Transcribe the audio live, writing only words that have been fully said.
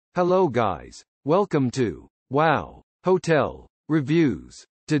Hello guys. Welcome to Wow Hotel Reviews.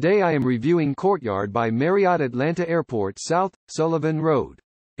 Today I am reviewing Courtyard by Marriott Atlanta Airport South, Sullivan Road.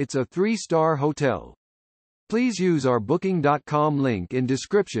 It's a 3-star hotel. Please use our booking.com link in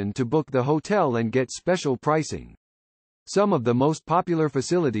description to book the hotel and get special pricing. Some of the most popular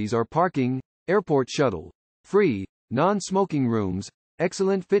facilities are parking, airport shuttle, free, non-smoking rooms,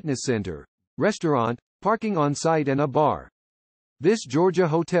 excellent fitness center, restaurant, parking on site and a bar. This Georgia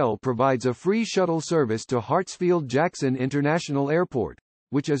hotel provides a free shuttle service to Hartsfield-Jackson International Airport,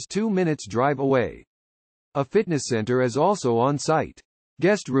 which is 2 minutes drive away. A fitness center is also on site.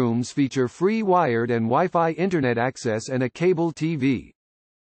 Guest rooms feature free wired and Wi-Fi internet access and a cable TV.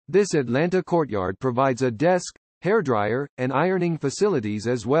 This Atlanta Courtyard provides a desk, hairdryer, and ironing facilities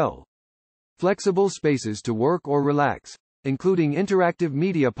as well. Flexible spaces to work or relax, including interactive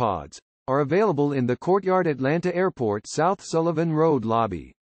media pods, are available in the Courtyard Atlanta Airport South Sullivan Road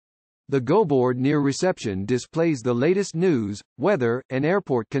lobby. The GoBoard near reception displays the latest news, weather, and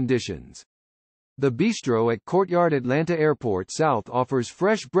airport conditions. The Bistro at Courtyard Atlanta Airport South offers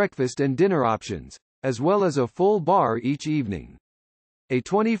fresh breakfast and dinner options, as well as a full bar each evening. A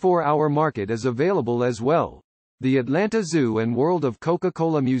 24-hour market is available as well. The Atlanta Zoo and World of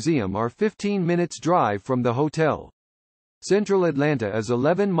Coca-Cola Museum are 15 minutes drive from the hotel. Central Atlanta is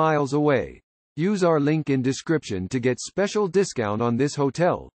 11 miles away. Use our link in description to get special discount on this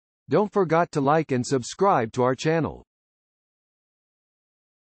hotel. Don't forget to like and subscribe to our channel.